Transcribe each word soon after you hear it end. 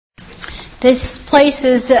This place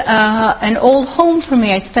is an old home for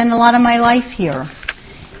me. I spend a lot of my life here.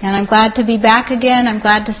 And I'm glad to be back again. I'm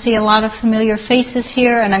glad to see a lot of familiar faces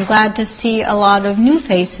here, and I'm glad to see a lot of new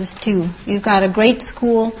faces too. You've got a great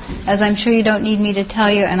school, as I'm sure you don't need me to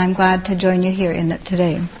tell you, and I'm glad to join you here in it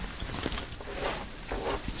today.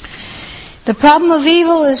 The problem of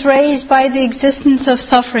evil is raised by the existence of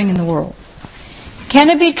suffering in the world. Can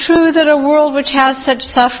it be true that a world which has such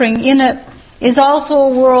suffering in it is also a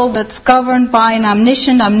world that's governed by an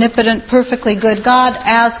omniscient, omnipotent, perfectly good God,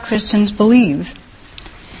 as Christians believe?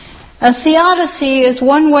 A theodicy is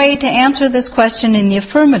one way to answer this question in the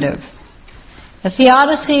affirmative. A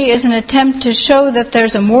theodicy is an attempt to show that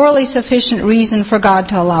there's a morally sufficient reason for God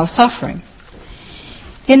to allow suffering.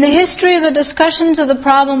 In the history of the discussions of the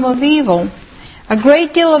problem of evil, a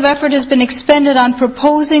great deal of effort has been expended on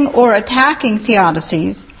proposing or attacking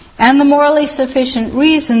theodicies and the morally sufficient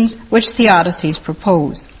reasons which theodicies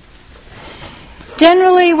propose.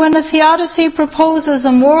 Generally, when a theodicy proposes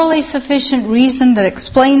a morally sufficient reason that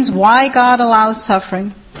explains why God allows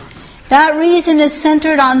suffering, that reason is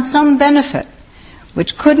centered on some benefit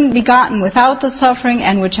which couldn't be gotten without the suffering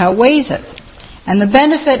and which outweighs it. And the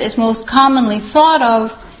benefit is most commonly thought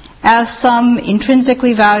of as some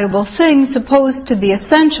intrinsically valuable thing supposed to be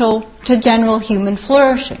essential to general human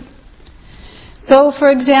flourishing. So, for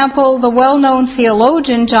example, the well-known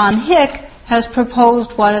theologian John Hick has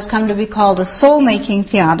proposed what has come to be called a soul-making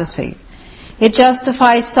theodicy. It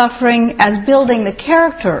justifies suffering as building the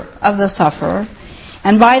character of the sufferer,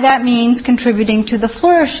 and by that means contributing to the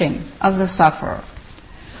flourishing of the sufferer.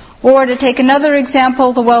 Or, to take another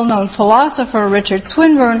example, the well-known philosopher Richard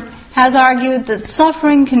Swinburne has argued that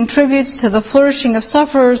suffering contributes to the flourishing of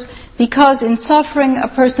sufferers because in suffering a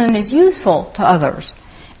person is useful to others.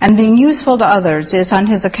 And being useful to others is, on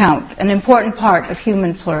his account, an important part of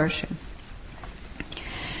human flourishing.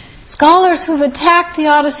 Scholars who've attacked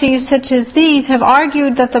theodicies such as these have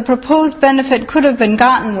argued that the proposed benefit could have been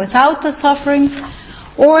gotten without the suffering,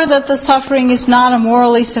 or that the suffering is not a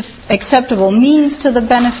morally acceptable means to the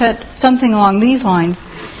benefit, something along these lines.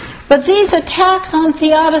 But these attacks on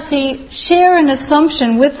theodicy share an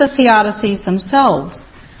assumption with the theodicies themselves.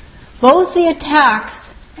 Both the attacks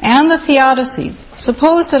and the theodicies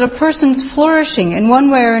suppose that a person's flourishing in one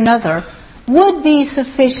way or another would be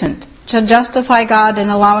sufficient to justify God in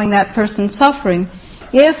allowing that person's suffering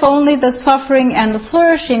if only the suffering and the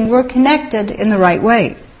flourishing were connected in the right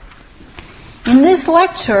way. In this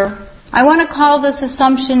lecture, I want to call this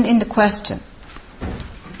assumption into question.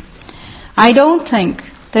 I don't think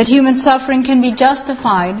that human suffering can be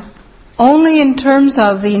justified only in terms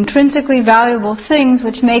of the intrinsically valuable things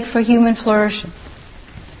which make for human flourishing,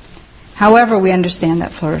 however we understand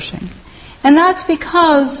that flourishing. And that's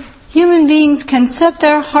because human beings can set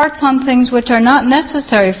their hearts on things which are not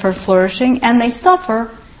necessary for flourishing, and they suffer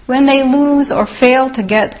when they lose or fail to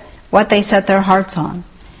get what they set their hearts on.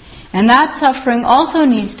 And that suffering also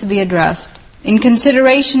needs to be addressed in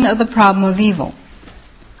consideration of the problem of evil.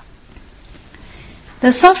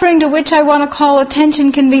 The suffering to which I want to call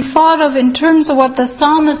attention can be thought of in terms of what the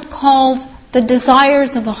psalmist calls the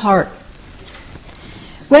desires of the heart.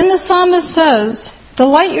 When the psalmist says,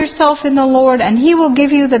 "Delight yourself in the Lord, and He will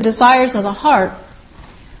give you the desires of the heart,"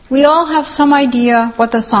 we all have some idea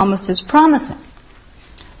what the psalmist is promising.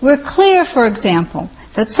 We're clear, for example,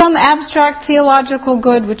 that some abstract theological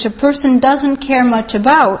good which a person doesn't care much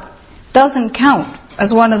about doesn't count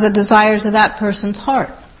as one of the desires of that person's heart.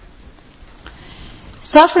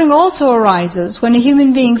 Suffering also arises when a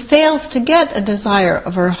human being fails to get a desire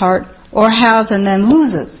of her heart, or has and then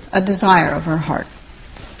loses a desire of her heart.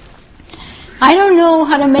 I don't know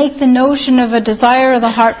how to make the notion of a desire of the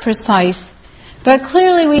heart precise, but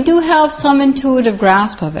clearly we do have some intuitive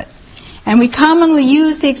grasp of it, and we commonly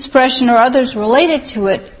use the expression or others related to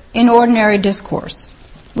it in ordinary discourse.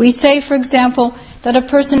 We say, for example, that a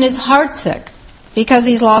person is heartsick because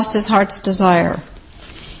he's lost his heart's desire.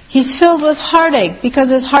 He's filled with heartache because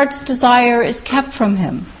his heart's desire is kept from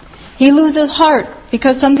him. He loses heart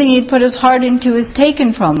because something he'd put his heart into is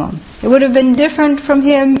taken from him. It would have been different for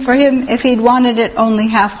him if he'd wanted it only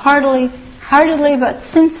half-heartedly, but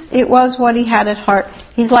since it was what he had at heart,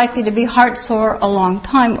 he's likely to be heart-sore a long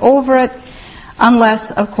time over it,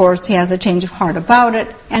 unless, of course, he has a change of heart about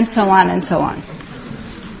it, and so on and so on.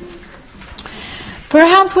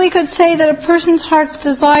 Perhaps we could say that a person's heart's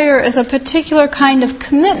desire is a particular kind of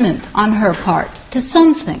commitment on her part to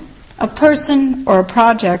something, a person or a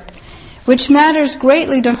project, which matters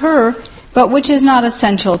greatly to her, but which is not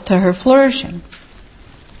essential to her flourishing.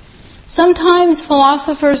 Sometimes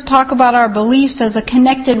philosophers talk about our beliefs as a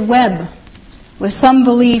connected web. with some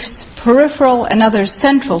beliefs peripheral and others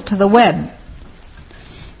central to the web.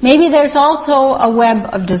 Maybe there's also a web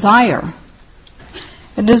of desire.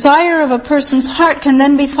 The desire of a person's heart can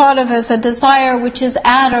then be thought of as a desire which is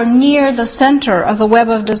at or near the center of the web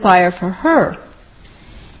of desire for her.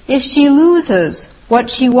 If she loses what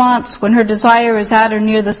she wants when her desire is at or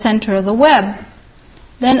near the center of the web,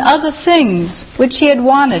 then other things which she had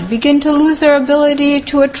wanted begin to lose their ability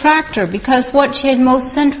to attract her because what she had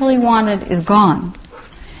most centrally wanted is gone.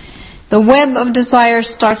 The web of desire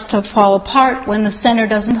starts to fall apart when the center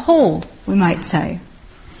doesn't hold, we might say.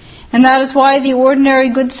 And that is why the ordinary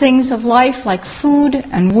good things of life, like food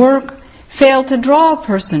and work, fail to draw a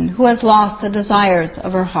person who has lost the desires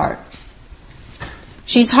of her heart.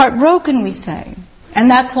 She's heartbroken, we say, and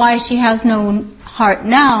that's why she has no heart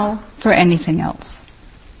now for anything else.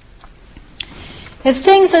 If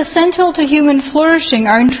things essential to human flourishing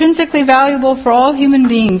are intrinsically valuable for all human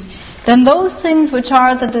beings, then those things which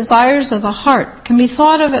are the desires of the heart can be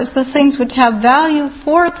thought of as the things which have value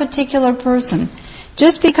for a particular person,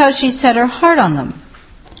 just because she set her heart on them.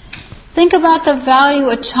 Think about the value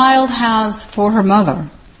a child has for her mother.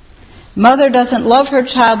 Mother doesn't love her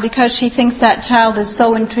child because she thinks that child is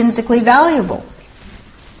so intrinsically valuable.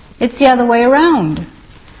 It's the other way around.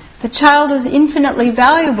 The child is infinitely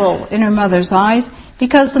valuable in her mother's eyes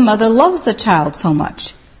because the mother loves the child so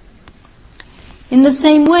much. In the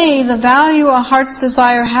same way, the value a heart's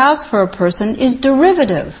desire has for a person is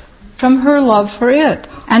derivative from her love for it,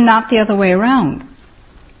 and not the other way around.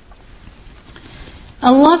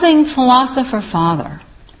 A loving philosopher father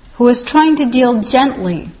who was trying to deal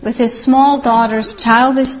gently with his small daughter's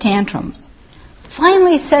childish tantrums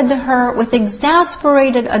finally said to her with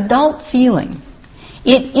exasperated adult feeling,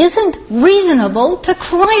 "It isn't reasonable to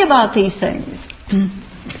cry about these things."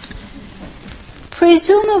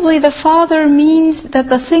 Presumably the father means that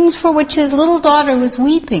the things for which his little daughter was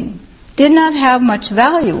weeping did not have much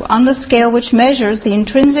value on the scale which measures the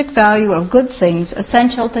intrinsic value of good things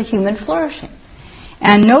essential to human flourishing.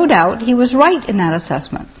 And no doubt he was right in that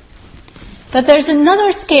assessment. But there's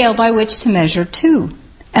another scale by which to measure too,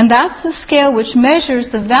 and that's the scale which measures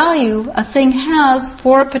the value a thing has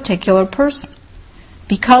for a particular person,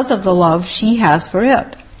 because of the love she has for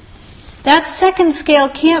it. That second scale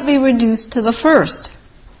can't be reduced to the first.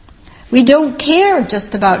 We don't care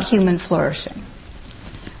just about human flourishing.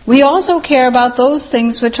 We also care about those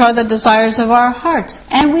things which are the desires of our hearts,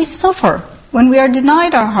 and we suffer when we are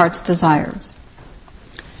denied our heart's desires.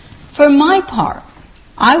 For my part,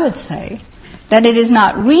 I would say that it is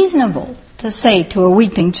not reasonable to say to a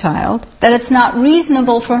weeping child that it's not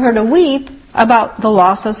reasonable for her to weep about the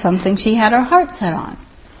loss of something she had her heart set on.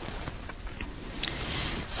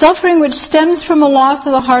 Suffering which stems from a loss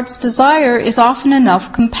of the heart's desire is often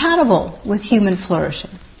enough compatible with human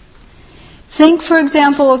flourishing. Think, for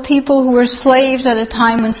example, of people who were slaves at a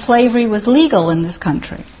time when slavery was legal in this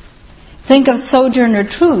country. Think of Sojourner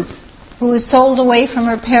Truth, who was sold away from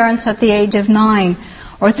her parents at the age of 9,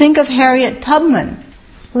 or think of Harriet Tubman,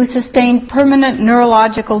 who sustained permanent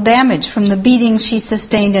neurological damage from the beatings she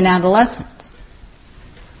sustained in adolescence.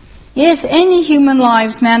 If any human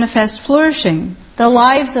lives manifest flourishing, the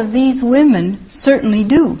lives of these women certainly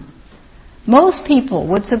do. Most people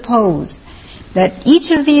would suppose that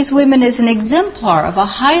each of these women is an exemplar of a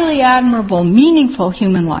highly admirable, meaningful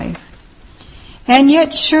human life. And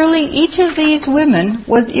yet surely each of these women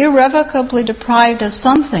was irrevocably deprived of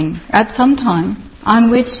something at some time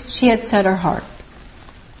on which she had set her heart.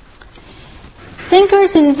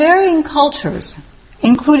 Thinkers in varying cultures,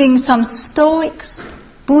 including some Stoics,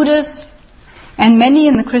 Buddhists, and many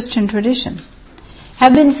in the Christian tradition,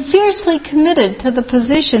 have been fiercely committed to the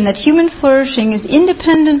position that human flourishing is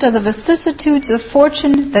independent of the vicissitudes of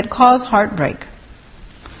fortune that cause heartbreak.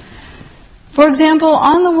 For example,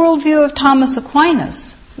 on the worldview of Thomas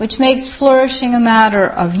Aquinas, which makes flourishing a matter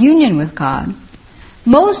of union with God,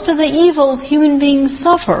 most of the evils human beings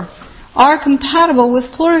suffer are compatible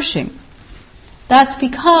with flourishing. That's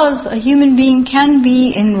because a human being can be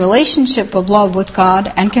in relationship of love with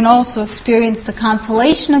God and can also experience the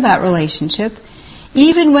consolation of that relationship,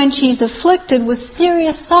 even when she's afflicted with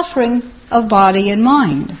serious suffering of body and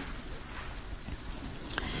mind.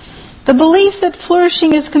 The belief that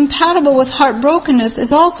flourishing is compatible with heartbrokenness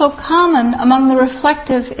is also common among the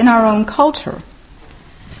reflective in our own culture.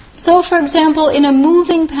 So, for example, in a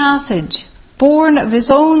moving passage, born of his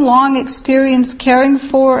own long experience caring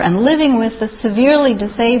for and living with the severely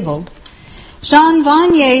disabled, Jean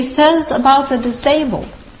Vanier says about the disabled,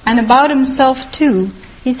 and about himself too,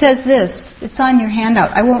 he says this, it's on your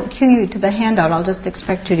handout. I won't cue you to the handout, I'll just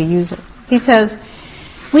expect you to use it. He says,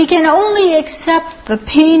 We can only accept the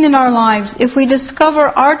pain in our lives if we discover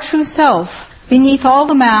our true self beneath all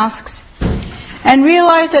the masks and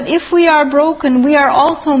realize that if we are broken, we are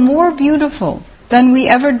also more beautiful than we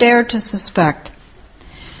ever dared to suspect.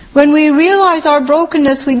 When we realize our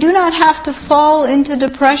brokenness, we do not have to fall into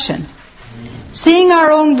depression. Seeing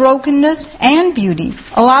our own brokenness and beauty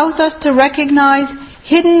allows us to recognize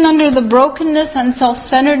hidden under the brokenness and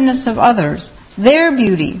self-centeredness of others, their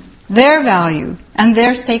beauty, their value, and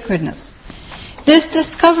their sacredness. This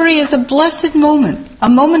discovery is a blessed moment, a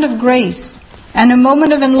moment of grace, and a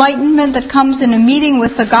moment of enlightenment that comes in a meeting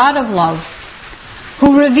with the God of love,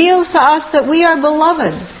 who reveals to us that we are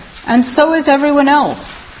beloved, and so is everyone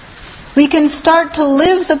else. We can start to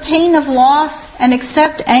live the pain of loss and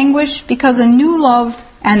accept anguish because a new love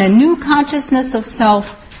and a new consciousness of self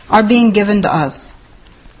are being given to us.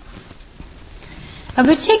 A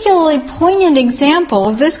particularly poignant example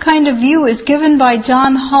of this kind of view is given by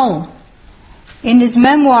John Hull in his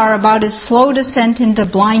memoir about his slow descent into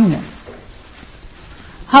blindness.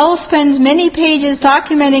 Hull spends many pages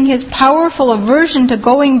documenting his powerful aversion to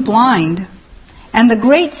going blind and the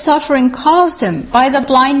great suffering caused him by the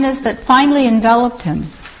blindness that finally enveloped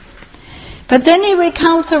him. But then he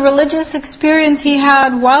recounts a religious experience he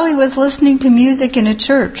had while he was listening to music in a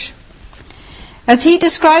church. As he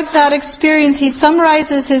describes that experience, he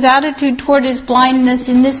summarizes his attitude toward his blindness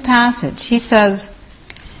in this passage. He says,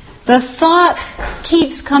 "The thought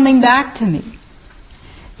keeps coming back to me.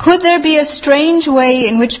 Could there be a strange way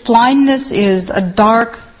in which blindness is a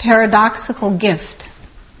dark, paradoxical gift?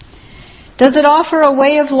 Does it offer a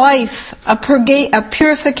way of life, a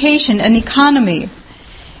purification, an economy?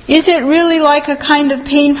 Is it really like a kind of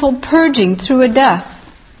painful purging through a death?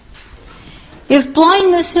 If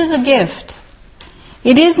blindness is a gift,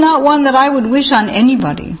 it is not one that I would wish on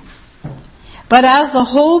anybody. But as the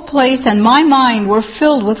whole place and my mind were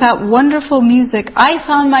filled with that wonderful music, I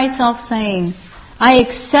found myself saying, I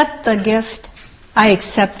accept the gift, I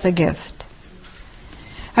accept the gift.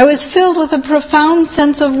 I was filled with a profound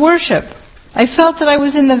sense of worship. I felt that I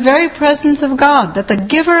was in the very presence of God, that the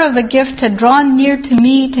giver of the gift had drawn near to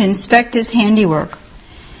me to inspect his handiwork.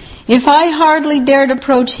 If I hardly dared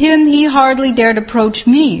approach him, he hardly dared approach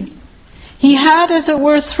me. He had, as it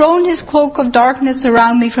were, thrown his cloak of darkness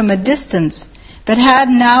around me from a distance, but had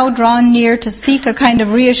now drawn near to seek a kind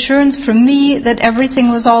of reassurance from me that everything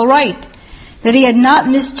was all right, that he had not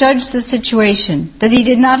misjudged the situation, that he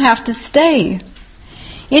did not have to stay.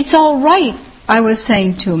 It's all right, I was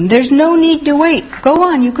saying to him. There's no need to wait. Go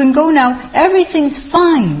on, you can go now. Everything's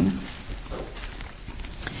fine.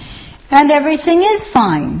 And everything is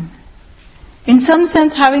fine. In some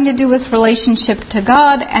sense having to do with relationship to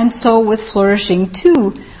God, and so with flourishing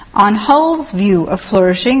too, on Hull's view of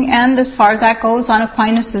flourishing, and as far as that goes, on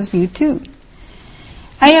Aquinas' view too.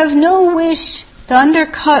 I have no wish to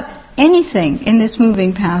undercut anything in this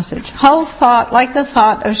moving passage. Hull's thought, like the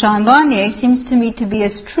thought of Jean Vanier, seems to me to be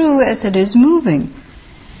as true as it is moving.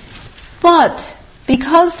 But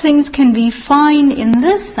because things can be fine in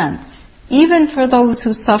this sense, even for those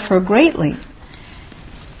who suffer greatly,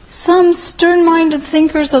 some stern-minded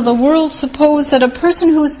thinkers of the world suppose that a person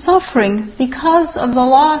who is suffering because of the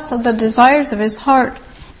loss of the desires of his heart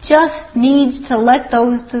just needs to let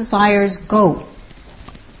those desires go.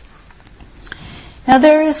 Now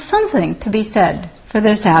there is something to be said for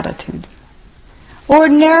this attitude.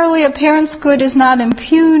 Ordinarily, a parent's good is not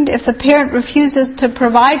impugned if the parent refuses to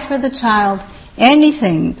provide for the child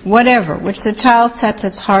anything, whatever, which the child sets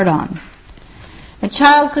its heart on. A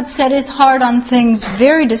child could set his heart on things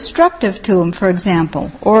very destructive to him, for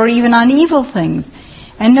example, or even on evil things,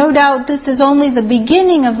 and no doubt this is only the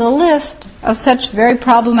beginning of the list of such very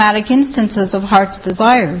problematic instances of heart's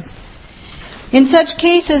desires. In such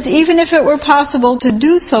cases, even if it were possible to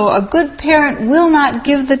do so, a good parent will not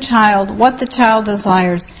give the child what the child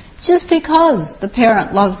desires just because the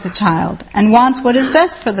parent loves the child and wants what is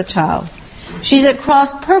best for the child. She's at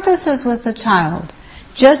cross purposes with the child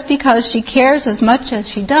just because she cares as much as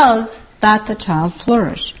she does that the child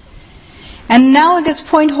flourish. An analogous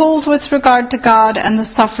point holds with regard to God and the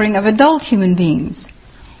suffering of adult human beings.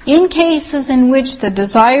 In cases in which the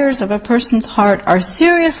desires of a person's heart are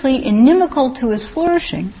seriously inimical to his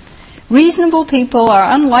flourishing, reasonable people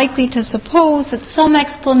are unlikely to suppose that some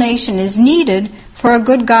explanation is needed for a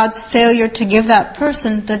good God's failure to give that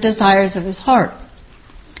person the desires of his heart.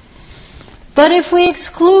 But if we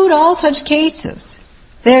exclude all such cases,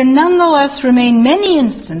 there nonetheless remain many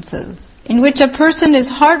instances in which a person is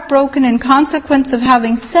heartbroken in consequence of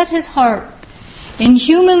having set his heart in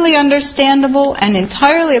humanly understandable and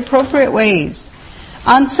entirely appropriate ways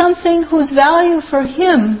on something whose value for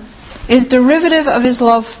him is derivative of his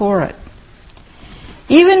love for it.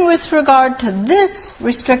 Even with regard to this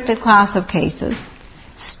restricted class of cases,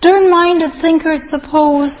 stern-minded thinkers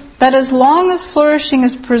suppose that as long as flourishing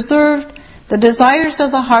is preserved, the desires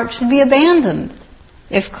of the heart should be abandoned,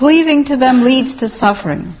 if cleaving to them leads to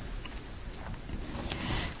suffering.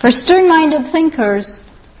 For stern-minded thinkers,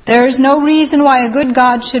 there is no reason why a good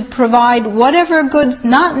God should provide whatever goods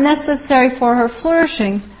not necessary for her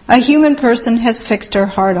flourishing a human person has fixed her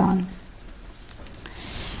heart on.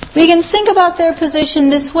 We can think about their position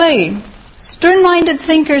this way. Stern-minded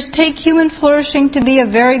thinkers take human flourishing to be a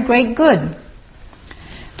very great good.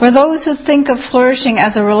 For those who think of flourishing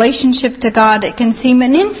as a relationship to God, it can seem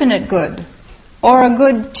an infinite good, or a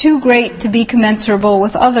good too great to be commensurable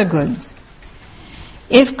with other goods.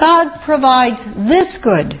 If God provides this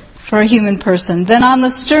good for a human person, then on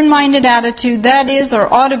the stern-minded attitude, that is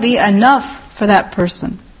or ought to be enough for that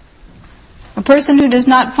person. A person who does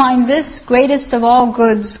not find this greatest of all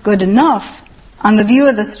goods good enough, on the view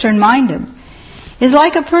of the stern-minded, is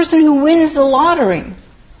like a person who wins the lottery,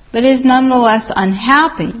 but is nonetheless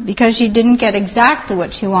unhappy because she didn't get exactly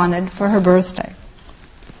what she wanted for her birthday.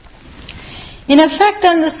 In effect,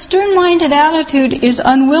 then, the stern-minded attitude is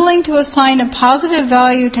unwilling to assign a positive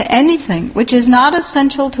value to anything which is not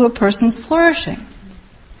essential to a person's flourishing.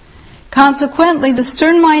 Consequently, the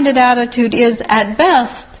stern-minded attitude is, at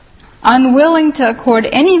best, unwilling to accord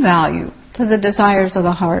any value to the desires of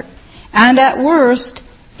the heart, and at worst,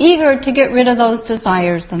 eager to get rid of those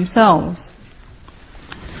desires themselves.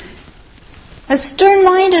 A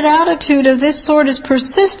stern-minded attitude of this sort is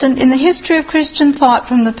persistent in the history of Christian thought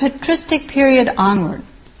from the patristic period onward.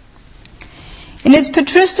 In its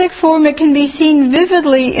patristic form, it can be seen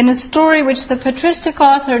vividly in a story which the patristic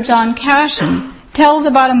author John Cassian tells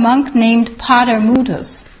about a monk named Pater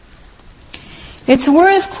Mutus. It's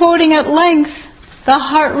worth quoting at length the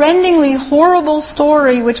heart-rendingly horrible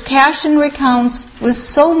story which Cassian recounts with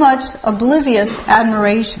so much oblivious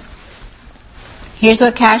admiration. Here's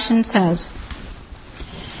what Cassian says.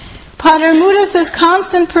 Pater Mutus's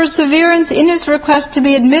constant perseverance in his request to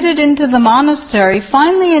be admitted into the monastery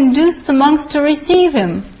finally induced the monks to receive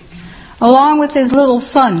him, along with his little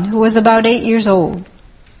son, who was about 8 years old.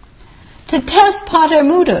 To test Pater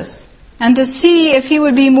Mutus, and to see if he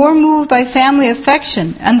would be more moved by family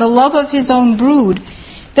affection and the love of his own brood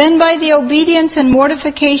than by the obedience and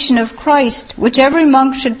mortification of Christ, which every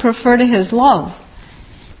monk should prefer to his love,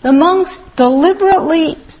 the monks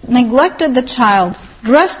deliberately neglected the child,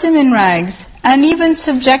 dressed him in rags, and even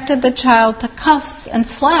subjected the child to cuffs and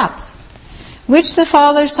slaps, which the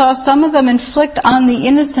father saw some of them inflict on the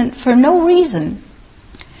innocent for no reason,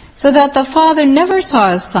 so that the father never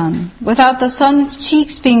saw his son, without the son's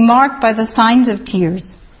cheeks being marked by the signs of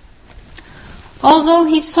tears. Although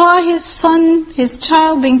he saw his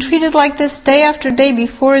child, being treated like this day after day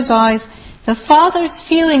before his eyes, the father's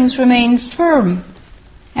feelings remained firm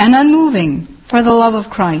and unmoving for the love of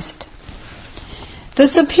Christ. The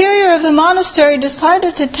superior of the monastery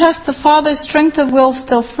decided to test the father's strength of will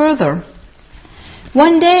still further.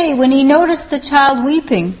 One day, when he noticed the child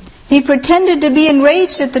weeping, he pretended to be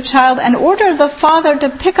enraged at the child and ordered the father to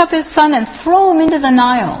pick up his son and throw him into the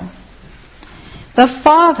Nile. The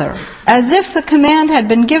father, as if the command had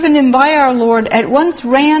been given him by our Lord, at once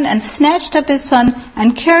ran and snatched up his son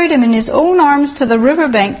and carried him in his own arms to the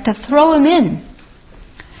riverbank to throw him in.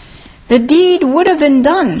 The deed would have been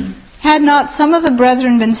done had not some of the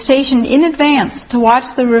brethren been stationed in advance to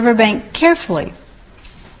watch the riverbank carefully.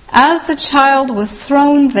 As the child was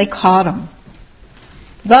thrown, they caught him.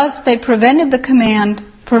 Thus they prevented the command,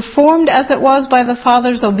 performed as it was by the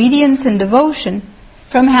father's obedience and devotion,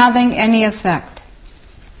 from having any effect.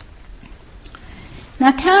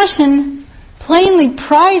 Now Cassian plainly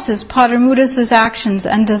prizes Pater Mutus's actions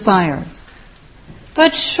and desires,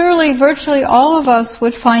 but surely virtually all of us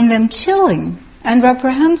would find them chilling and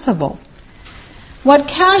reprehensible. What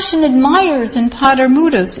Cassian admires in Pater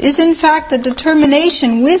Mutus is in fact the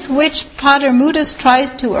determination with which Pater Mutus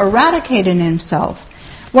tries to eradicate in himself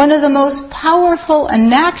one of the most powerful and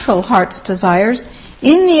natural heart's desires,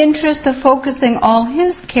 in the interest of focusing all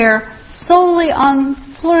his care solely on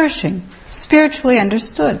flourishing, spiritually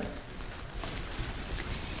understood.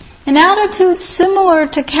 An attitude similar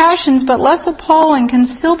to Cassian's but less appalling can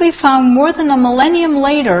still be found more than a millennium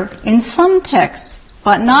later in some texts,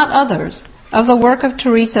 but not others, of the work of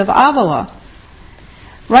Teresa of Avila.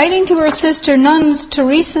 Writing to her sister nuns,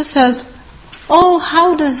 Teresa says, "Oh,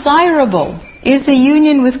 how desirable is the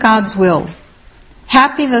union with God's will.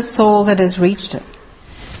 Happy the soul that has reached it.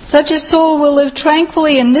 Such a soul will live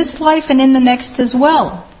tranquilly in this life and in the next as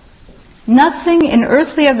well. Nothing in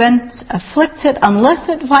earthly events afflicts it unless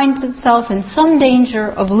it finds itself in some danger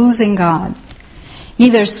of losing God.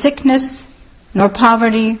 Neither sickness, nor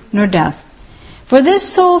poverty, nor death. For this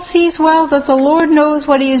soul sees well that the Lord knows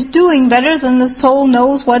what He is doing better than the soul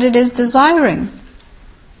knows what it is desiring.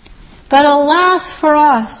 But alas for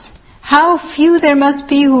us, how few there must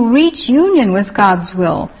be who reach union with God's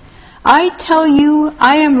will. I tell you,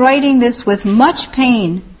 I am writing this with much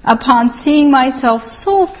pain upon seeing myself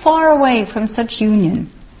so far away from such union,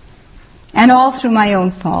 and all through my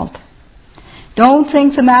own fault. Don't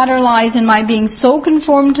think the matter lies in my being so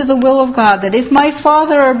conformed to the will of God that if my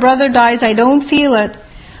father or brother dies, I don't feel it,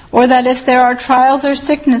 or that if there are trials or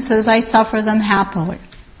sicknesses, I suffer them happily.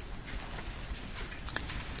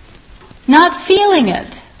 Not feeling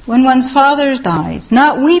it when one's father dies,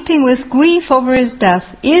 not weeping with grief over his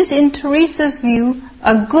death, is, in Teresa's view,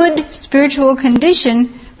 a good spiritual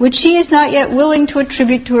condition which she is not yet willing to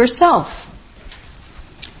attribute to herself.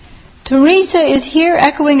 Teresa is here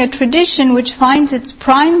echoing a tradition which finds its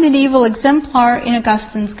prime medieval exemplar in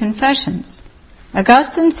Augustine's Confessions.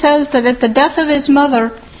 Augustine says that at the death of his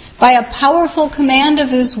mother, by a powerful command of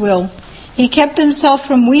his will, he kept himself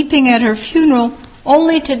from weeping at her funeral,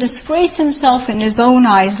 only to disgrace himself in his own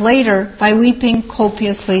eyes later by weeping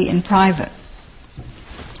copiously in private.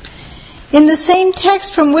 In the same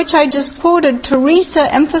text from which I just quoted,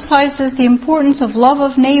 Teresa emphasizes the importance of love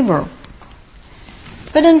of neighbor.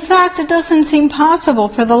 But in fact, it doesn't seem possible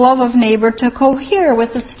for the love of neighbor to cohere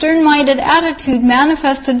with the stern-minded attitude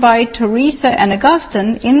manifested by Teresa and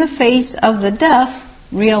Augustine in the face of the death,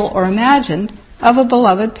 real or imagined, of a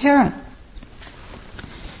beloved parent.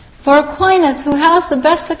 For Aquinas, who has the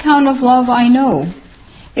best account of love I know,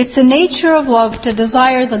 it's the nature of love to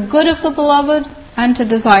desire the good of the beloved and to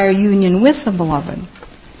desire union with the beloved.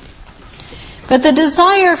 But the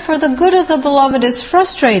desire for the good of the beloved is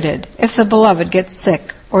frustrated if the beloved gets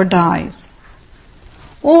sick or dies.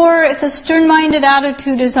 Or if the stern-minded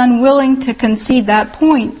attitude is unwilling to concede that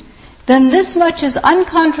point, then this much is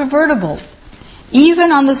uncontrovertible,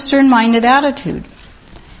 even on the stern-minded attitude.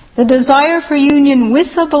 The desire for union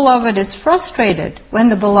with the beloved is frustrated when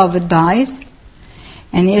the beloved dies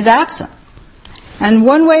and is absent. And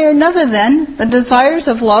one way or another then, the desires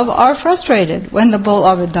of love are frustrated when the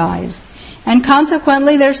beloved dies. And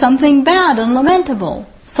consequently there's something bad and lamentable,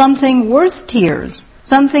 something worth tears,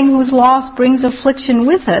 something whose loss brings affliction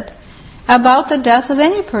with it, about the death of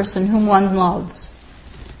any person whom one loves.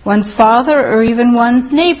 One's father or even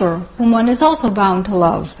one's neighbor, whom one is also bound to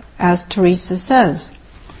love, as Teresa says.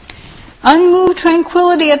 Unmoved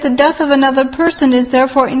tranquility at the death of another person is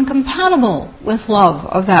therefore incompatible with love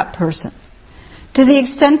of that person. To the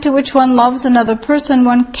extent to which one loves another person,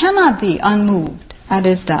 one cannot be unmoved at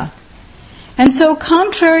his death. And so,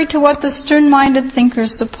 contrary to what the stern-minded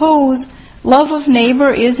thinkers suppose, love of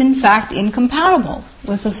neighbor is in fact incompatible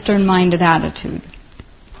with a stern-minded attitude.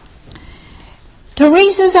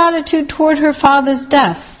 Teresa's attitude toward her father's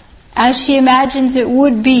death, as she imagines it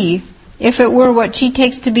would be if it were what she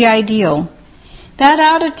takes to be ideal, that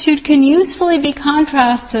attitude can usefully be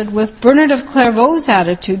contrasted with Bernard of Clairvaux's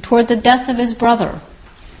attitude toward the death of his brother.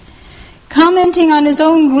 Commenting on his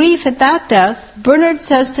own grief at that death, Bernard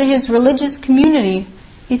says to his religious community,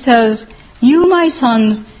 he says, "You, my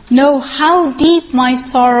sons, know how deep my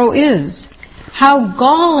sorrow is, how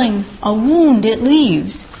galling a wound it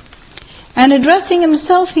leaves." And addressing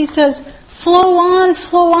himself, he says, flow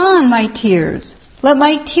on, my tears. Let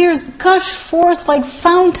my tears gush forth like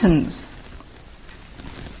fountains."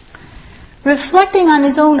 Reflecting on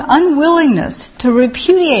his own unwillingness to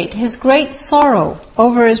repudiate his great sorrow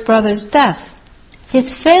over his brother's death,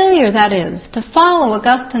 his failure, that is, to follow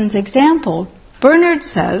Augustine's example, Bernard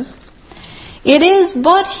says, "It is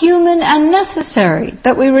but human and necessary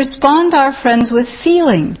that we respond to our friends with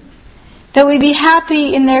feeling, that we be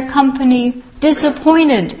happy in their company,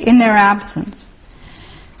 disappointed in their absence.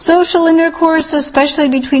 Social intercourse, especially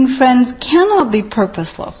between friends, cannot be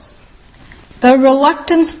purposeless. The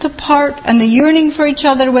reluctance to part and the yearning for each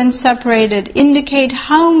other when separated indicate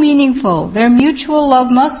how meaningful their mutual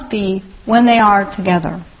love must be when they are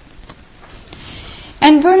together."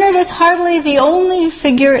 And Bernard is hardly the only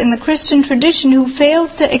figure in the Christian tradition who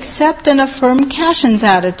fails to accept and affirm Cassion's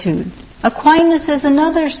attitude. Aquinas is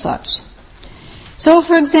another such. So,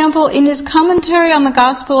 for example, in his commentary on the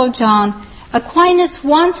Gospel of John, Aquinas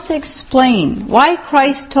wants to explain why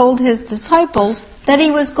Christ told his disciples that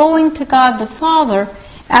he was going to God the Father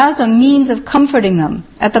as a means of comforting them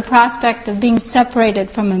at the prospect of being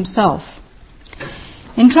separated from himself.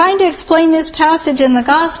 In trying to explain this passage in the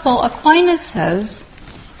Gospel, Aquinas says,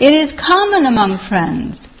 "It is common among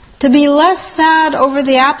friends to be less sad over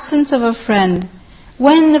the absence of a friend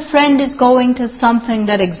when the friend is going to something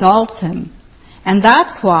that exalts him. And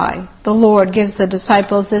that's why the Lord gives the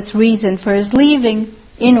disciples this reason for his leaving,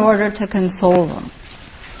 in order to console them.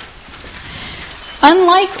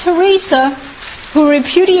 Unlike Teresa, who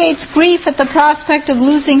repudiates grief at the prospect of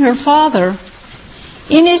losing her father,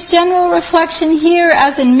 in his general reflection here,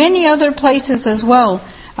 as in many other places as well,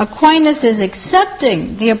 Aquinas is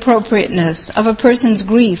accepting the appropriateness of a person's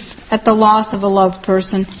grief at the loss of a loved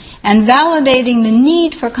person and validating the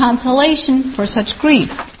need for consolation for such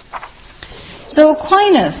grief. So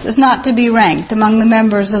Aquinas is not to be ranked among the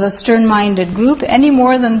members of the stern-minded group any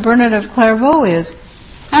more than Bernard of Clairvaux is.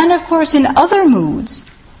 And of course in other moods,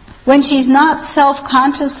 when she's not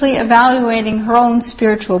self-consciously evaluating her own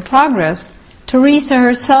spiritual progress, Teresa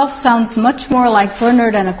herself sounds much more like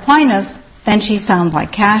Bernard and Aquinas than she sounds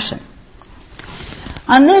like Cassian.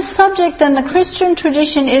 On this subject, then, the Christian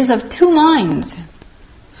tradition is of two minds.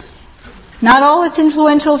 Not all its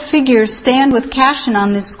influential figures stand with Cassian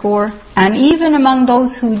on this score, and even among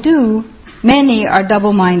those who do, many are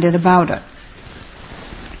double-minded about it.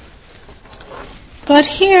 But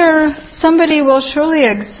here, somebody will surely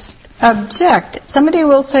object. Somebody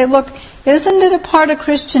will say, look, isn't it a part of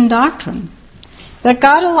Christian doctrine that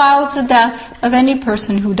God allows the death of any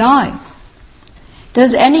person who dies?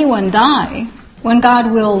 Does anyone die when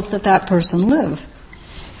God wills that that person live?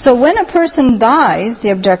 So when a person dies,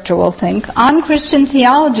 the objector will think, on Christian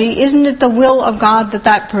theology, isn't it the will of God that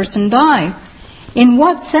that person die? In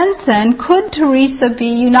what sense, then, could Teresa be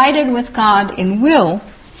united with God in will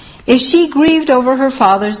if she grieved over her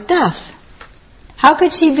father's death? How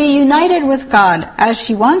could she be united with God as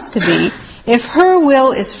she wants to be if her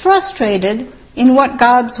will is frustrated in what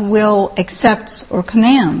God's will accepts or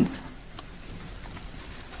commands?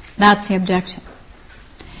 That's the objection.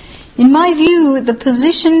 In my view, the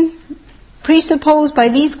position presupposed by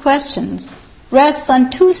these questions rests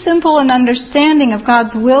on too simple an understanding of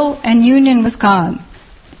God's will and union with God.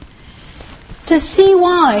 To see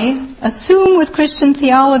why, assume with Christian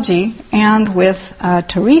theology and with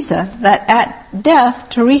Teresa that at death,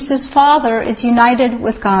 Teresa's father is united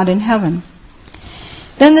with God in heaven.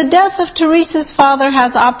 Then the death of Teresa's father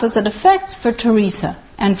has opposite effects for Teresa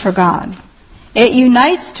and for God. It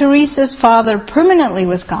unites Teresa's father permanently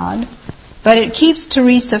with God, but it keeps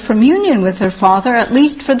Teresa from union with her father, at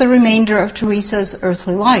least for the remainder of Teresa's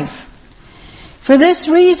earthly life. For this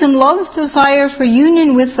reason, love's desire for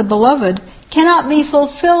union with the beloved cannot be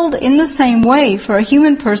fulfilled in the same way for a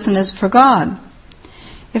human person as for God.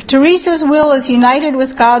 If Teresa's will is united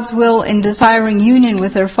with God's will in desiring union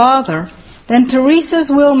with her father, then Teresa's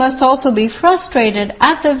will must also be frustrated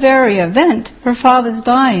at the very event, her father's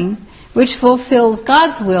dying, which fulfills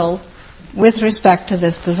God's will with respect to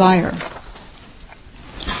this desire.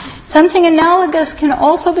 Something analogous can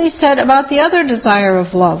also be said about the other desire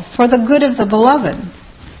of love, for the good of the beloved.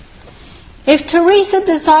 If Teresa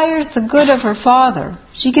desires the good of her father,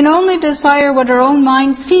 she can only desire what her own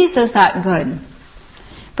mind sees as that good.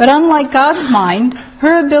 But unlike God's mind,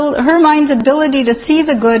 her mind's ability to see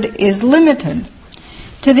the good is limited.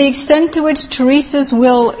 To the extent to which Teresa's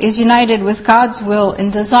will is united with God's will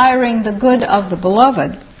in desiring the good of the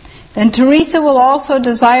beloved, then Teresa will also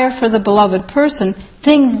desire for the beloved person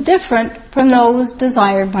things different from those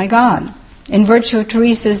desired by God, in virtue of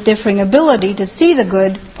Teresa's differing ability to see the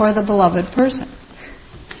good for the beloved person.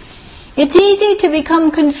 It's easy to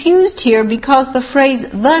become confused here because the phrase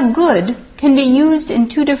 "the good" can be used in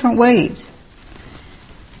two different ways.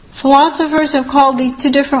 Philosophers have called these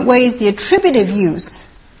two different ways the attributive use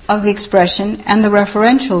of the expression and the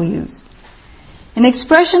referential use. An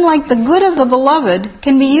expression like the good of the beloved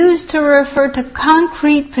can be used to refer to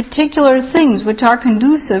concrete particular things which are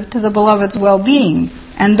conducive to the beloved's well-being,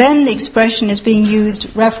 and then the expression is being used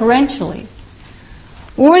referentially.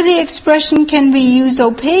 Or the expression can be used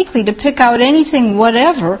opaquely to pick out anything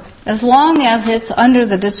whatever as long as it's under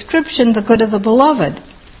the description the good of the beloved,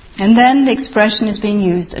 and then the expression is being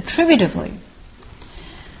used attributively.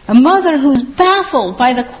 A mother who's baffled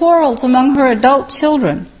by the quarrels among her adult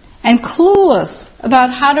children and clueless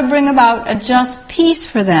about how to bring about a just peace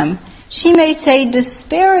for them, she may say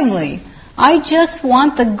despairingly, "I just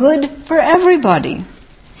want the good for everybody."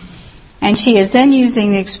 And she is then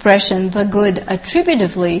using the expression "the good"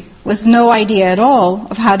 attributively with no idea at all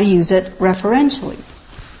of how to use it referentially.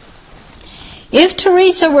 If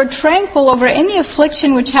Teresa were tranquil over any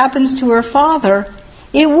affliction which happens to her father,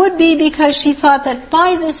 it would be because she thought that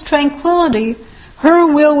by this tranquility, her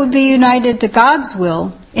will would be united to God's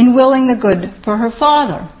will in willing the good for her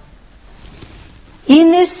father.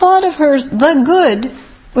 In this thought of hers, the good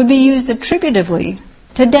would be used attributively,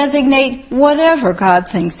 to designate whatever God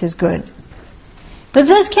thinks is good. But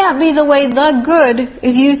this can't be the way the good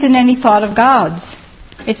is used in any thought of God's.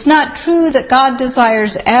 It's not true that God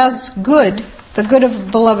desires as good, the good of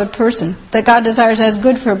a beloved person, that God desires as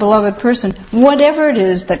good for a beloved person, whatever it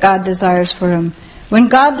is that God desires for him. When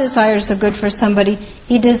God desires the good for somebody,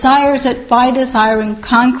 He desires it by desiring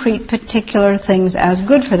concrete, particular things as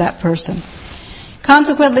good for that person.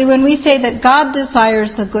 Consequently, when we say that God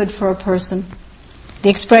desires the good for a person, the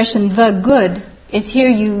expression the good is here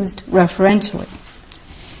used referentially.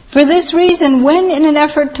 For this reason, when in an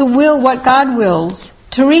effort to will what God wills,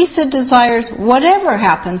 Teresa desires whatever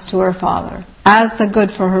happens to her father as the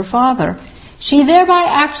good for her father, she thereby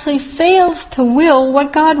actually fails to will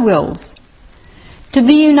what God wills. To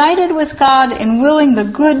be united with God in willing the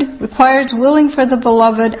good requires willing for the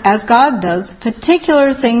beloved, as God does,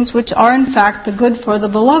 particular things which are in fact the good for the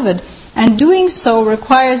beloved, and doing so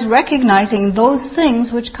requires recognizing those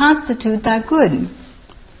things which constitute that good.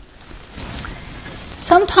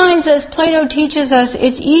 Sometimes, as Plato teaches us,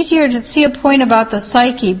 it's easier to see a point about the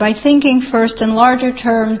psyche by thinking first in larger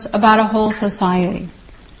terms about a whole society.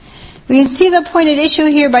 We can see the point at issue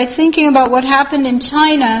here by thinking about what happened in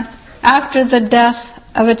China after the death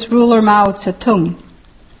of its ruler Mao Zedong.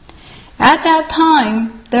 At that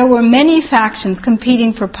time, there were many factions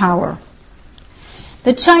competing for power.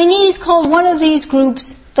 The Chinese called one of these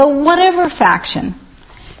groups the whatever faction,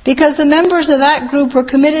 because the members of that group were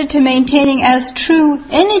committed to maintaining as true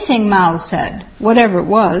anything Mao said, whatever it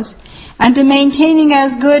was, and to maintaining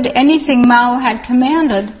as good anything Mao had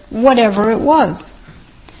commanded, whatever it was.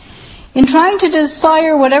 In trying to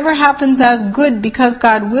desire whatever happens as good because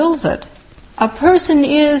God wills it, a person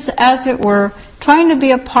is, as it were, trying to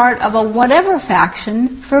be a part of a whatever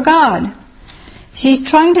faction for God. She's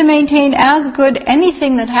trying to maintain as good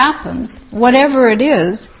anything that happens, whatever it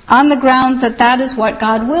is, on the grounds that that is what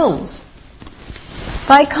God wills.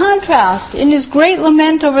 By contrast, in his great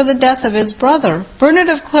lament over the death of his brother, Bernard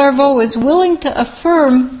of Clairvaux is willing to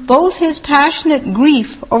affirm both his passionate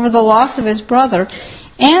grief over the loss of his brother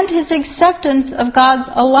and his acceptance of God's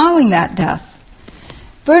allowing that death.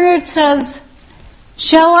 Bernard says,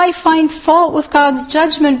 "Shall I find fault with God's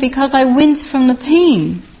judgment because I wince from the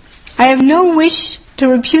pain? I have no wish to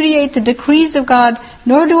repudiate the decrees of God,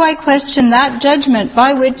 nor do I question that judgment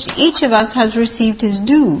by which each of us has received his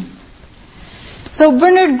due." So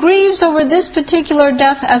Bernard grieves over this particular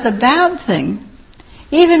death as a bad thing,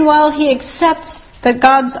 even while he accepts that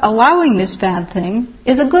God's allowing this bad thing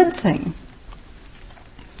is a good thing.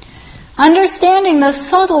 Understanding the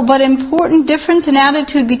subtle but important difference in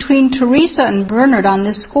attitude between Teresa and Bernard on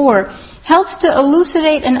this score helps to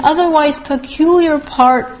elucidate an otherwise peculiar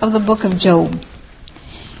part of the book of Job.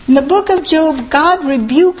 In the book of Job, God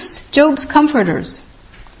rebukes Job's comforters.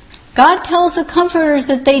 God tells the comforters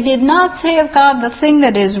that they did not say of God the thing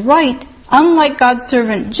that is right, unlike God's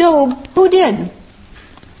servant Job, who did.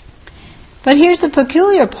 But here's the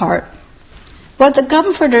peculiar part. What the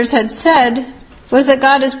comforters had said was that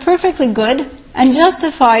God is perfectly good and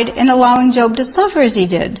justified in allowing Job to suffer as he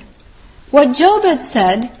did. What Job had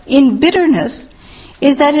said, in bitterness,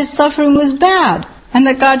 is that his suffering was bad and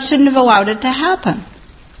that God shouldn't have allowed it to happen.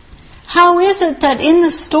 How is it that in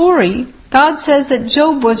the story, God says that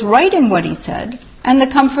Job was right in what he said and the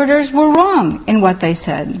comforters were wrong in what they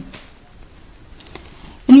said?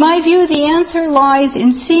 In my view, the answer lies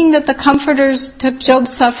in seeing that the comforters took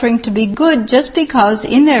Job's suffering to be good just because,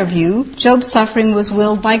 in their view, Job's suffering was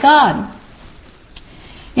willed by God.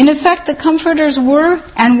 In effect, the comforters were,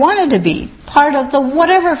 and wanted to be, part of the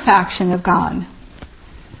whatever faction of God.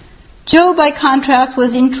 Job, by contrast,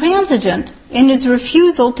 was intransigent in his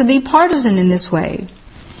refusal to be partisan in this way.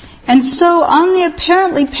 And so, on the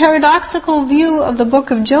apparently paradoxical view of the book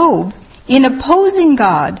of Job, in opposing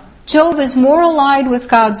God, Job is more allied with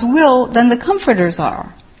God's will than the comforters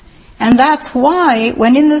are. And that's why,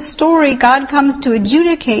 when in the story God comes to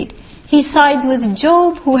adjudicate, he sides with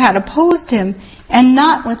Job, who had opposed him, and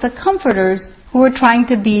not with the comforters who were trying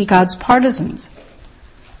to be God's partisans.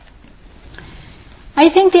 I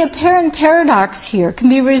think the apparent paradox here can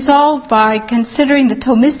be resolved by considering the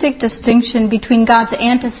Thomistic distinction between God's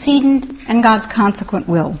antecedent and God's consequent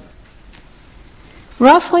will.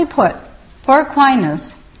 Roughly put, for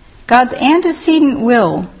Aquinas, God's antecedent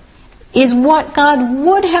will is what God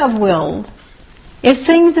would have willed if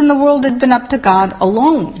things in the world had been up to God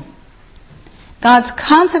alone. God's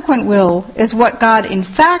consequent will is what God in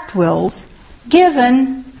fact wills,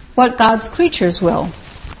 given what God's creatures will.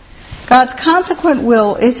 God's consequent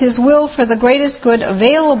will is his will for the greatest good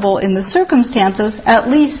available in the circumstances, at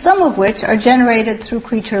least some of which are generated through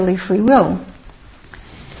creaturely free will.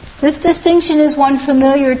 This distinction is one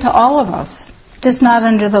familiar to all of us, just not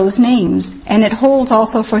under those names, and it holds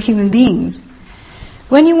also for human beings.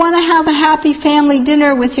 When you want to have a happy family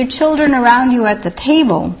dinner with your children around you at the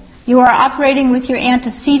table, you are operating with your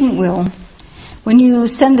antecedent will. When you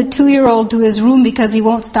send the 2-year-old to his room because he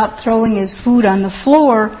won't stop throwing his food on the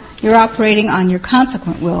floor, you're operating on your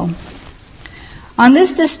consequent will. On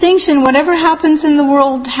this distinction, whatever happens in the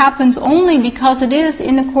world happens only because it is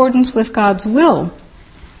in accordance with God's will.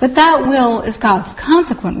 But that will is God's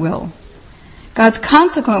consequent will. God's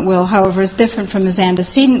consequent will, however, is different from his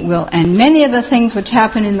antecedent will, and many of the things which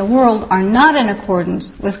happen in the world are not in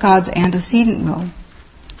accordance with God's antecedent will.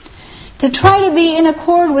 To try to be in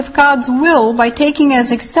accord with God's will by taking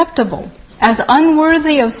as acceptable, as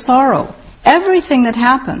unworthy of sorrow, everything that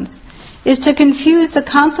happens, is to confuse the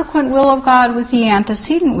consequent will of God with the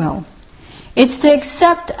antecedent will. It's to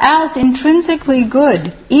accept as intrinsically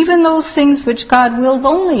good even those things which God wills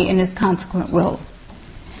only in his consequent will.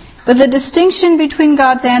 But the distinction between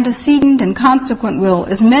God's antecedent and consequent will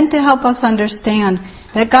is meant to help us understand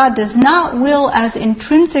that God does not will as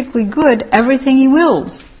intrinsically good everything he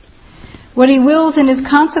wills. What he wills in his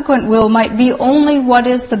consequent will might be only what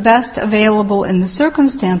is the best available in the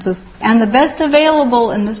circumstances, and the best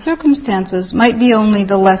available in the circumstances might be only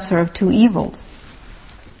the lesser of two evils.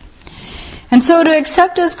 And so to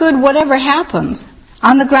accept as good whatever happens,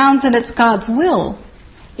 on the grounds that it's God's will,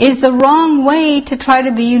 is the wrong way to try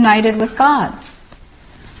to be united with God.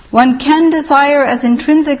 One can desire as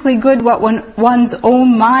intrinsically good what one's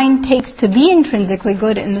own mind takes to be intrinsically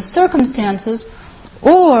good in the circumstances,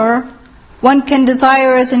 or one can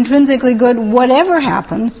desire as intrinsically good whatever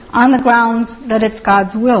happens on the grounds that it's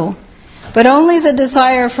God's will. But only the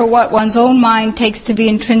desire for what one's own mind takes to be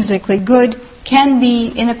intrinsically good can be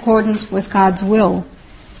in accordance with God's will.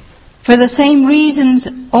 For the same reasons,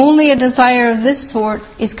 only a desire of this sort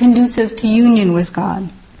is conducive to union with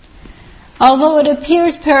God. Although it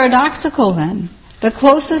appears paradoxical then, the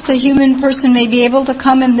closest a human person may be able to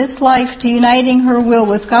come in this life to uniting her will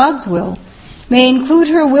with God's will may include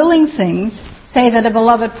her willing things, say that a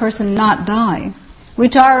beloved person not die,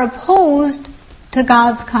 which are opposed to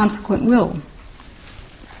God's consequent will.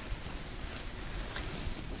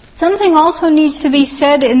 Something also needs to be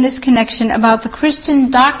said in this connection about the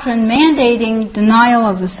Christian doctrine mandating denial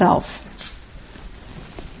of the self.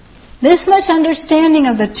 This much understanding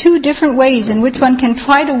of the two different ways in which one can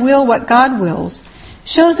try to will what God wills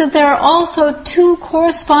shows that there are also two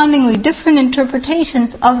correspondingly different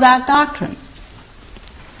interpretations of that doctrine.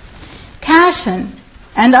 Cashin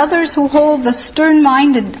and others who hold the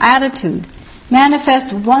stern-minded attitude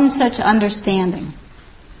manifest one such understanding.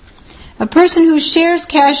 A person who shares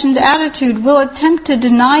Cashin's attitude will attempt to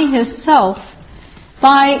deny his self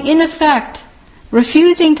by, in effect,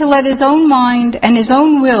 refusing to let his own mind and his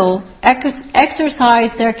own will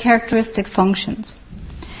exercise their characteristic functions.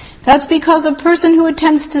 That's because a person who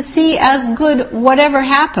attempts to see as good whatever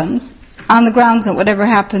happens, on the grounds that whatever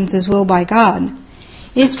happens is will by God,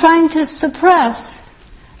 is trying to suppress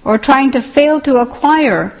or trying to fail to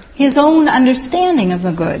acquire his own understanding of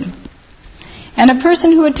the good. And a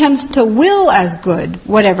person who attempts to will as good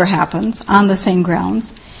whatever happens on the same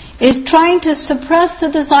grounds is trying to suppress the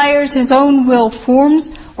desires his own will forms,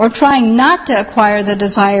 or trying not to acquire the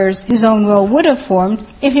desires his own will would have formed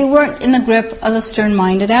if he weren't in the grip of the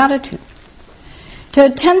stern-minded attitude. To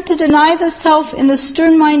attempt to deny the self in the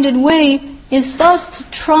stern-minded way is thus to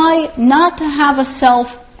try not to have a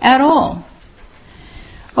self at all.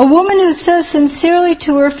 A woman who says sincerely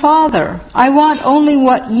to her father, "I want only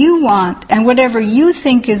what you want, and whatever you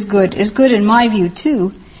think is good in my view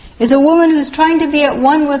too," is a woman who's trying to be at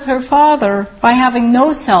one with her father by having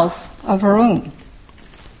no self of her own.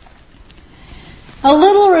 A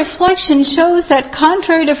little reflection shows that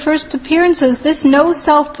contrary to first appearances, this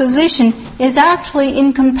no-self position is actually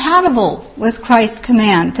incompatible with Christ's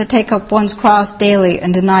command to take up one's cross daily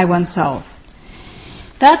and deny oneself.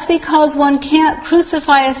 That's because one can't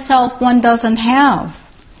crucify a self one doesn't have.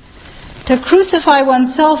 To crucify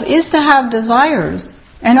oneself is to have desires,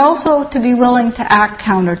 and also to be willing to act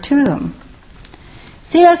counter to them.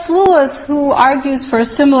 C.S. Lewis, who argues for a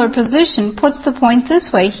similar position, puts the point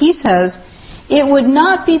this way. He says, "It would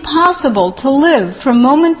not be possible to live from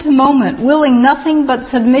moment to moment willing nothing but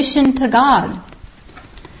submission to God.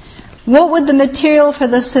 What would the material for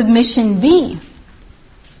the submission be?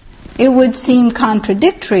 It would seem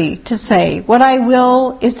contradictory to say, what I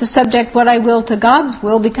will is to subject what I will to God's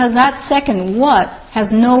will, because that second what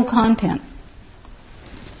has no content.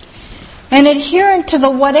 An adherent to the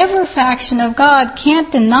whatever faction of God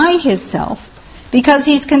can't deny his self, because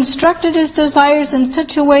he's constructed his desires in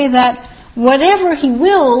such a way that whatever he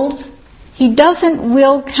wills, he doesn't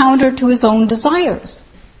will counter to his own desires.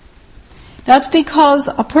 That's because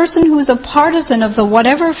a person who's a partisan of the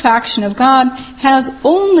whatever faction of God has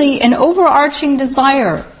only an overarching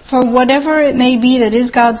desire for whatever it may be that is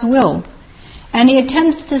God's will. And he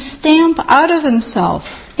attempts to stamp out of himself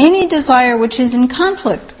any desire which is in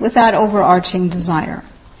conflict with that overarching desire.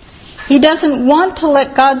 He doesn't want to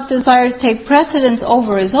let God's desires take precedence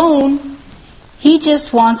over his own. He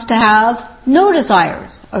just wants to have no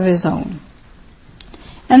desires of his own.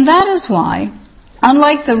 And that is why,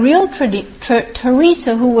 unlike the real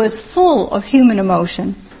Teresa, who was full of human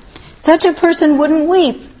emotion, such a person wouldn't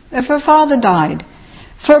weep if her father died.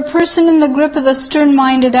 For a person in the grip of the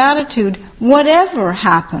stern-minded attitude, whatever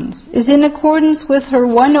happens is in accordance with her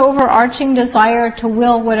one overarching desire to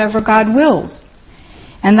will whatever God wills.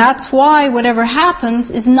 And that's why whatever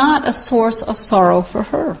happens is not a source of sorrow for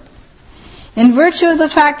her. In virtue of the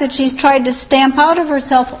fact that she's tried to stamp out of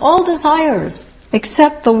herself all desires,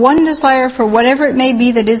 except the one desire for whatever it may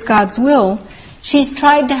be that is God's will, she's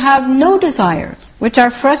tried to have no desires, which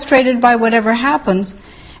are frustrated by whatever happens,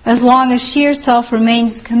 as long as she herself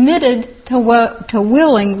remains committed to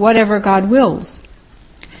willing whatever God wills.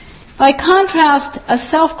 By contrast, a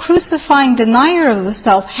self-crucifying denier of the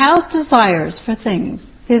self has desires for things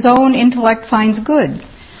his own intellect finds good,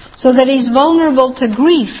 so that he's vulnerable to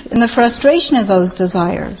grief in the frustration of those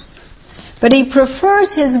desires. But he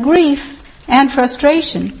prefers his grief and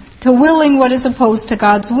frustration to willing what is opposed to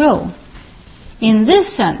God's will. In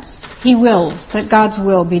this sense, he wills that God's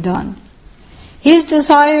will be done. His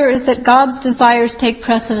desire is that God's desires take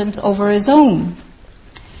precedence over his own.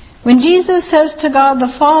 When Jesus says to God the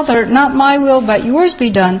Father, "Not my will but yours be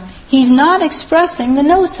done," he's not expressing the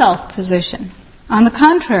no-self position. On the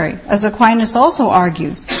contrary, as Aquinas also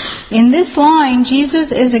argues, in this line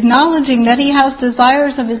Jesus is acknowledging that he has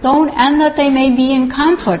desires of his own and that they may be in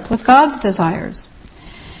conflict with God's desires.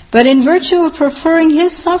 But in virtue of preferring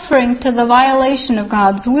his suffering to the violation of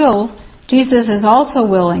God's will, Jesus is also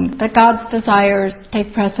willing that God's desires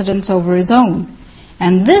take precedence over his own.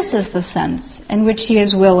 And this is the sense in which he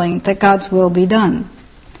is willing that God's will be done.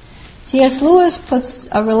 C.S. Lewis puts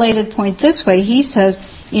a related point this way. He says,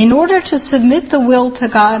 in order to submit the will to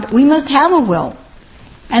God, we must have a will.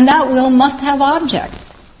 And that will must have objects.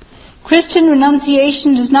 Christian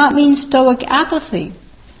renunciation does not mean stoic apathy,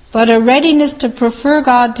 but a readiness to prefer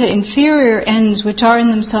God to inferior ends which are in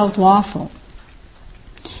themselves lawful.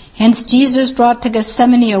 Hence Jesus brought to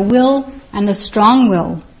Gethsemane a will and a strong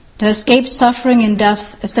will to escape suffering and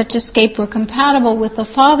death, if such escape were compatible with the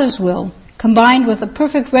Father's will, combined with a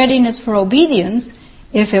perfect readiness for obedience,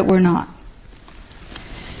 if it were not.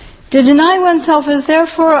 To deny oneself is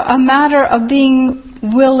therefore a matter of being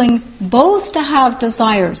willing both to have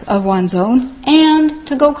desires of one's own and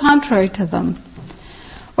to go contrary to them.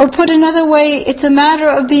 Or put another way, it's a matter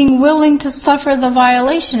of being willing to suffer the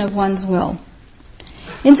violation of one's will.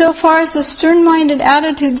 Insofar as the stern-minded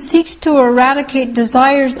attitude seeks to eradicate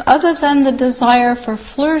desires other than the desire for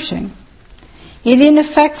flourishing, it in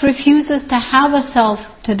effect refuses to have a self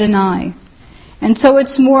to deny. And so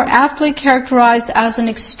it's more aptly characterized as an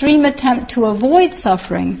extreme attempt to avoid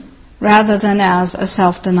suffering rather than as a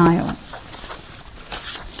self-denial.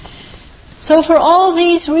 So for all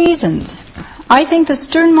these reasons, I think the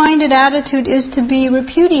stern-minded attitude is to be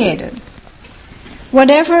repudiated.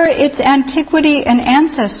 Whatever its antiquity and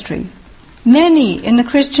ancestry, many in the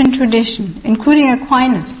Christian tradition, including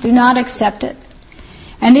Aquinas, do not accept it.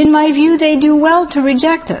 And in my view, they do well to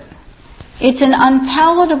reject it. It's an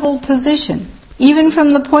unpalatable position, even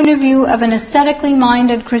from the point of view of an ascetically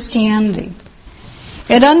minded Christianity.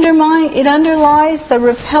 It underlies the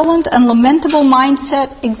repellent and lamentable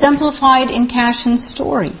mindset exemplified in Cashin's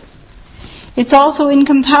story. It's also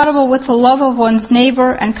incompatible with the love of one's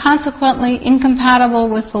neighbor and consequently incompatible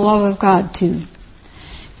with the love of God too.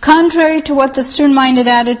 Contrary to what the stern-minded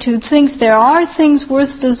attitude thinks, there are things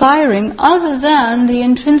worth desiring other than the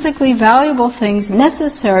intrinsically valuable things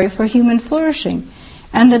necessary for human flourishing,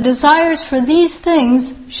 and the desires for these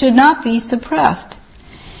things should not be suppressed.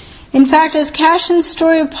 In fact, as Cashin's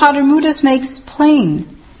story of Patermudus makes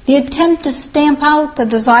plain, the attempt to stamp out the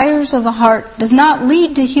desires of the heart does not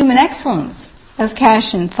lead to human excellence, as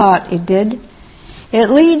Cashin thought it did. It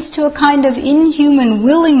leads to a kind of inhuman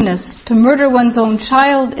willingness to murder one's own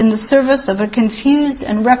child in the service of a confused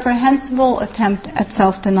and reprehensible attempt at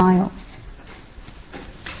self-denial.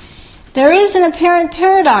 There is an apparent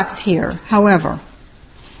paradox here, however.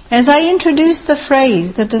 As I introduce the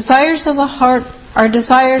phrase, the desires of the heart are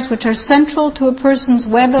desires which are central to a person's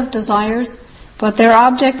web of desires, but their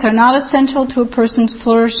objects are not essential to a person's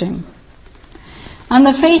flourishing. On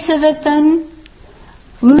the face of it, then,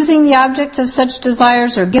 losing the objects of such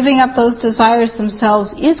desires or giving up those desires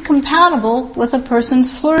themselves is compatible with a person's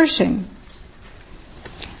flourishing.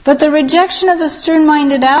 But the rejection of the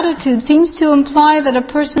stern-minded attitude seems to imply that a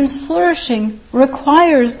person's flourishing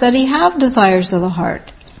requires that he have desires of the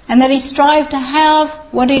heart, and that he strive to have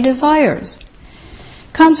what he desires.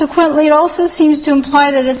 Consequently, it also seems to imply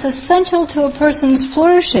that it's essential to a person's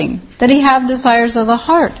flourishing that he have desires of the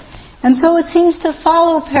heart. And so it seems to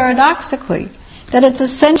follow paradoxically that it's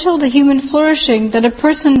essential to human flourishing that a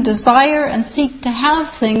person desire and seek to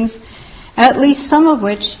have things, at least some of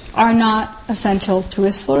which are not essential to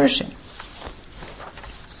his flourishing.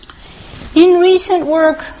 In recent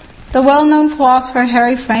work, the well-known philosopher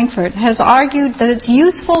Harry Frankfurt has argued that it's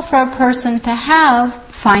useful for a person to have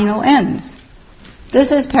final ends.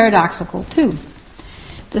 This is paradoxical too.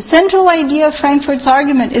 The central idea of Frankfurt's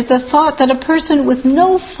argument is the thought that a person with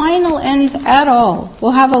no final ends at all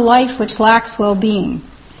will have a life which lacks well-being.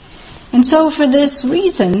 And so for this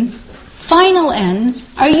reason, final ends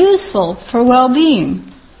are useful for well-being.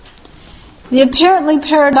 The apparently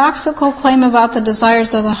paradoxical claim about the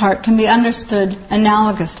desires of the heart can be understood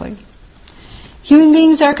analogously. Human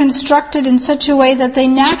beings are constructed in such a way that they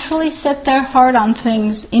naturally set their heart on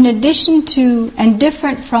things in addition to and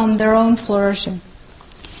different from their own flourishing.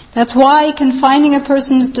 That's why confining a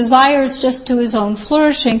person's desires just to his own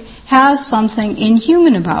flourishing has something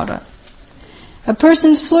inhuman about it. A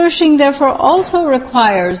person's flourishing therefore also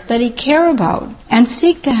requires that he care about and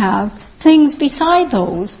seek to have things beside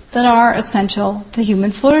those that are essential to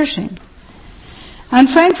human flourishing. On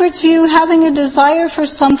Frankfurt's view, having a desire for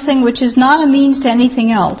something which is not a means to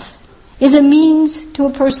anything else is a means to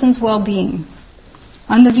a person's well-being.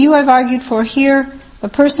 On the view I've argued for here, a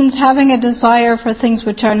person's having a desire for things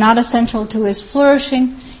which are not essential to his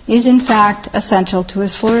flourishing is in fact essential to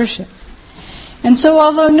his flourishing. And so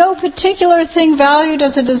although no particular thing valued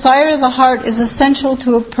as a desire of the heart is essential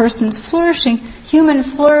to a person's flourishing, human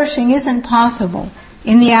flourishing isn't possible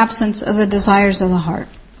in the absence of the desires of the heart.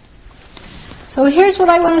 So here's what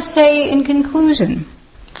I want to say in conclusion.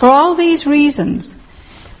 For all these reasons,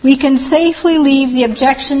 we can safely leave the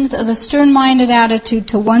objections of the stern-minded attitude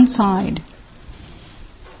to one side.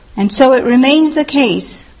 And so it remains the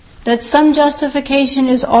case that some justification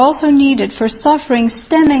is also needed for suffering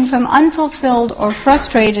stemming from unfulfilled or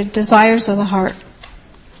frustrated desires of the heart.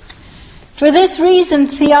 For this reason,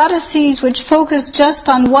 theodicies which focus just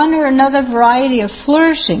on one or another variety of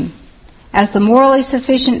flourishing as the morally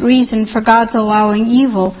sufficient reason for God's allowing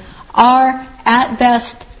evil are, at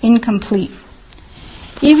best, incomplete.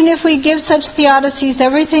 Even if we give such theodicies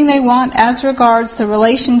everything they want as regards the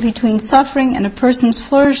relation between suffering and a person's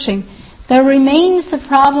flourishing, there remains the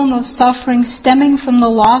problem of suffering stemming from the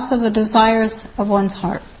loss of the desires of one's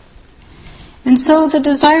heart. And so the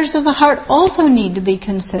desires of the heart also need to be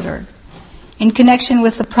considered in connection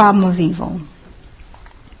with the problem of evil.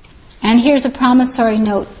 And here's a promissory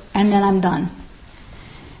note, and then I'm done.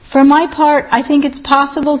 For my part, I think it's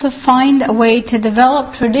possible to find a way to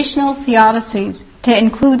develop traditional theodicies to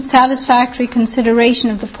include satisfactory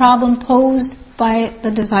consideration of the problem posed by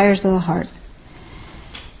the desires of the heart.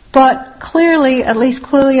 But clearly, at least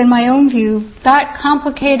clearly in my own view, that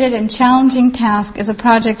complicated and challenging task is a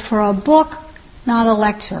project for a book, not a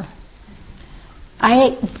lecture.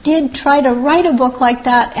 I did try to write a book like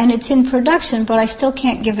that, and it's in production, but I still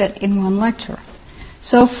can't give it in one lecture.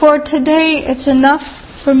 So for today, it's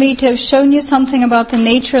enough for me to have shown you something about the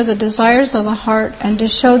nature of the desires of the heart and to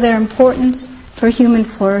show their importance for human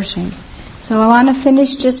flourishing. So I want to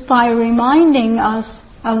finish just by reminding us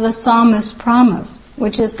of the psalmist's promise,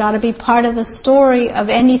 which has got to be part of the story of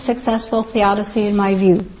any successful theodicy in my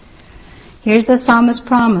view. Here's the psalmist's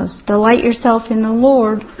promise: delight yourself in the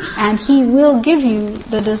Lord, and He will give you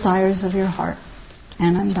the desires of your heart.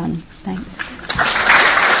 And I'm done. Thanks.